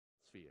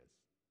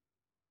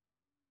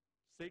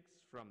6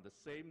 from the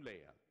same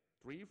layer,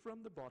 3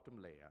 from the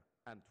bottom layer,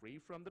 and 3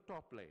 from the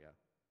top layer.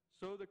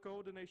 So the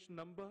coordination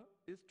number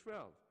is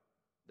 12.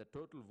 The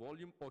total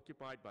volume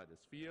occupied by the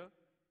sphere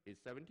is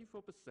 74%.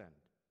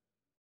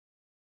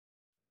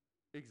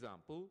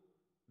 Example,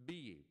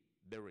 Be,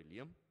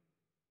 beryllium,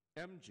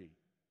 Mg,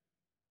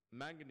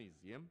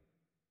 magnesium,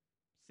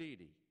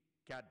 Cd,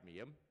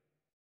 cadmium,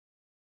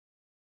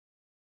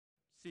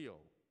 Co,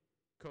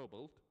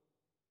 cobalt,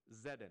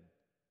 Zn,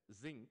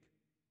 zinc,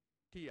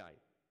 Ti,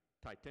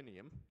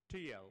 titanium,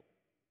 Tl,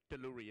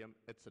 tellurium,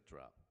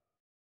 etc.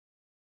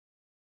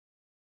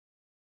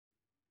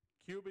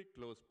 Cubic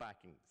close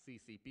packing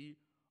CCP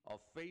of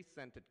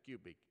face-centered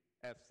cubic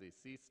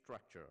FCC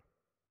structure.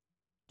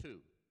 2.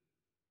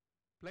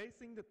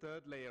 Placing the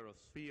third layer of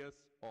spheres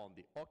on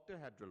the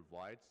octahedral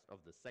voids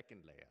of the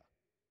second layer.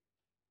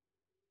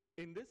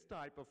 In this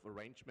type of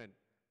arrangement,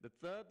 the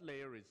third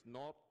layer is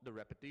not the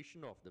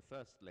repetition of the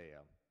first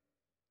layer.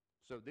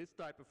 So this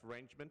type of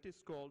arrangement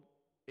is called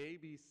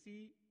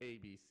ABC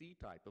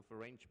type of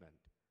arrangement.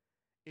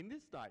 In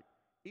this type,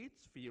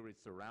 each sphere is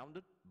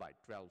surrounded by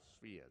 12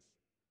 spheres.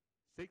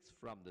 6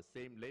 from the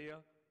same layer,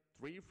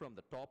 3 from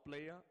the top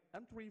layer,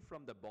 and 3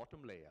 from the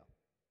bottom layer.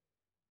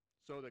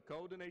 So the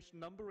coordination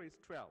number is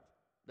 12.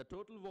 The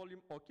total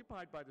volume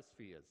occupied by the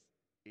spheres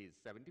is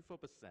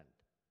 74%.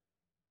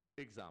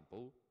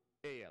 Example,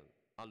 Al,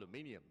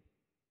 aluminium,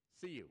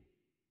 Cu,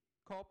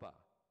 copper,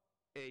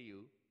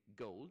 Au,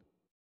 gold,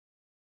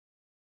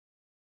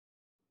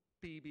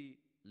 Pb,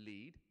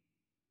 lead,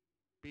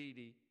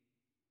 Pd,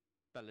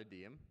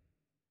 palladium,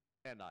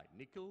 Ni,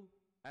 nickel,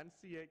 and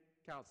Ca,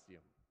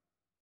 calcium.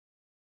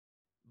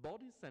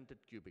 Body-centered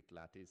cubic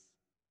lattice.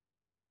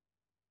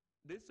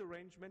 This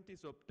arrangement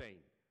is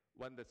obtained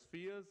when the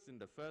spheres in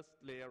the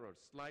first layer are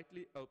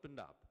slightly opened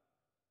up.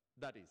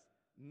 That is,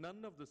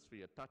 none of the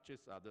sphere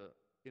touches other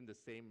in the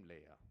same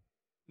layer.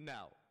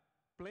 Now,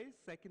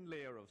 place second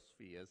layer of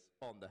spheres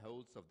on the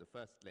holes of the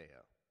first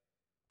layer.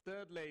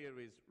 Third layer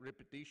is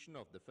repetition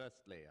of the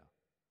first layer.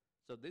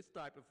 So this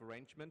type of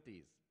arrangement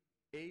is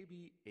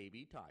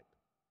AB type.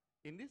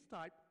 In this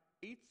type,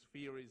 each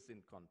sphere is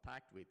in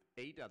contact with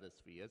 8 other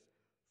spheres,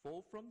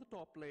 4 from the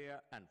top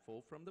layer and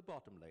 4 from the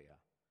bottom layer.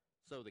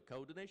 So the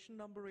coordination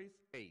number is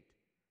 8.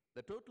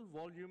 The total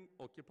volume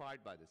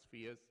occupied by the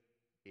spheres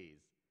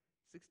is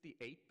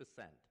 68%.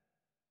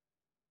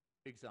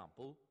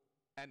 Example,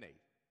 Na,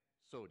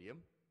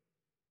 sodium,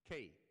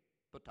 K,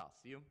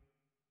 potassium,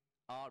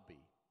 Rb,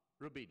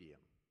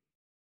 rubidium,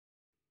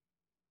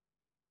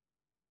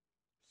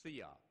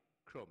 Cr,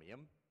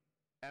 chromium,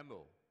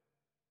 Mo,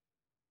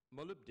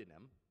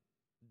 molybdenum,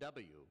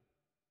 W,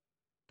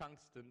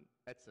 tungsten,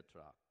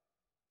 etc.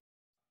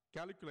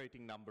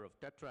 Calculating number of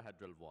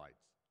tetrahedral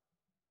voids.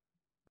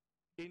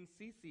 In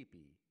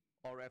CCP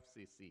or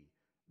FCC,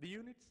 the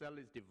unit cell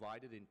is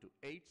divided into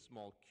 8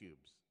 small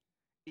cubes.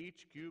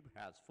 Each cube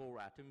has 4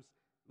 atoms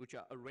which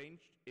are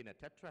arranged in a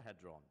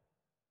tetrahedron.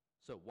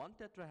 So 1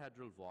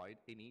 tetrahedral void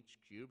in each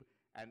cube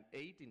and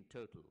 8 in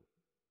total.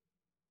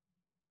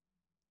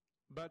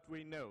 But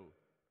we know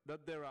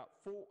that there are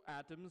 4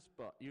 atoms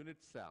per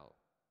unit cell.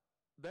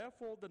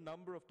 Therefore, the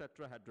number of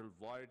tetrahedral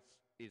voids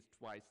is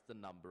twice the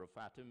number of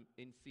atoms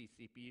in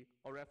CCP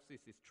or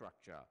FCC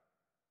structure.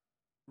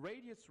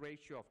 Radius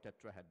ratio of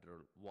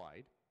tetrahedral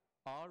void,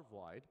 R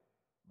void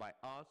by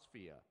R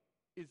sphere,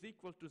 is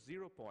equal to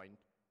 0.225.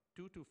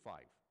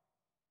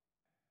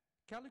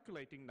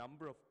 Calculating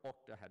number of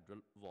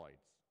octahedral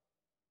voids.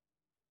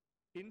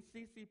 In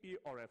CCP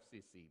or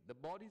FCC, the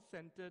body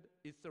centered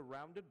is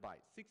surrounded by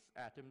 6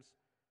 atoms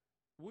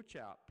which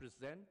are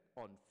present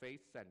on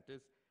face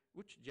centers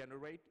which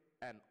generate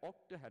an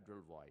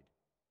octahedral void.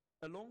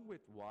 Along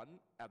with 1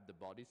 at the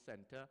body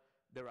center,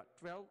 there are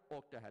 12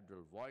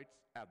 octahedral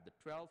voids at the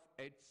 12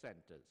 edge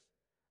centers,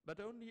 but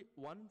only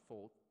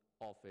 1/4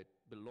 of it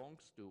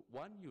belongs to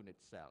 1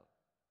 unit cell.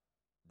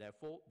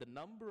 Therefore, the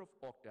number of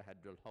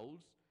octahedral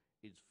holes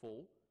is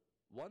 4,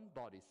 1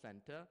 body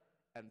center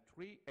and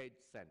 3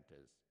 edge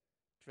centers.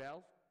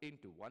 12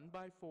 into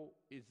 1/4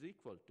 is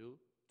equal to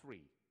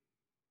 3.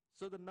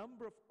 So the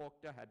number of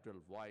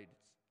octahedral voids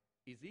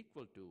is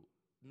equal to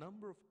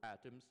number of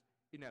atoms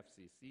in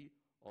FCC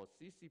or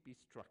CCP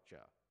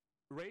structure.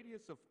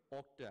 Radius of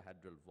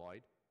octahedral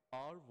void,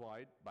 R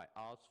void by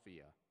R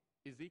sphere,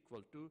 is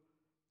equal to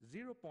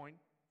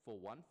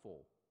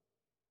 0.414.